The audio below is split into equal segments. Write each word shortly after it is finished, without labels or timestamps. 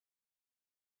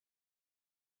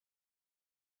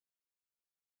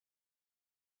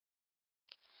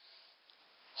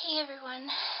Hey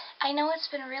everyone, I know it's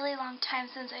been a really long time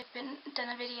since I've done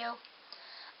a video,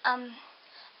 and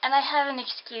I have an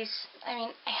excuse. I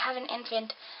have an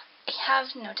infant. I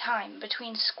have no time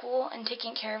between school and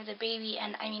taking care of the baby,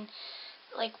 and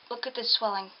look at this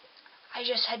swelling. I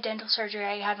just had dental surgery.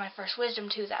 I had my first wisdom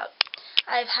tooth out.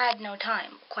 I've had no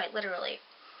time, quite literally.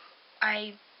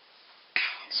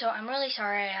 So I'm really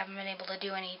sorry I haven't been able to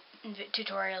do any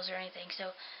tutorials or anything,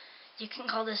 so you can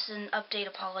call this an update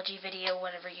apology video,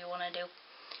 whatever you want to do.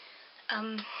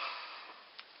 And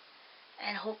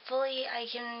hopefully I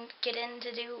can get in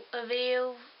to do a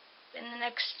video in the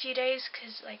next few days,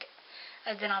 because,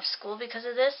 I've been off school because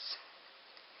of this.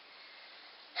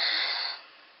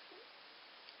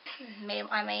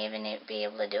 I may even be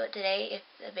able to do it today if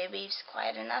the baby's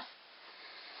quiet enough,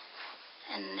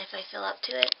 and if I feel up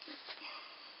to it.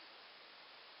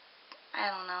 I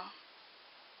don't know.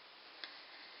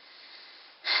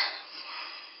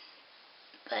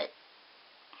 But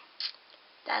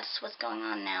that's what's going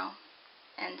on now.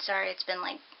 And sorry it's been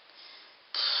like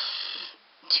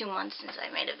 2 months since I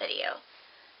made a video.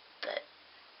 But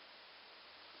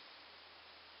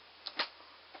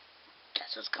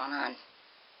that's what's going on.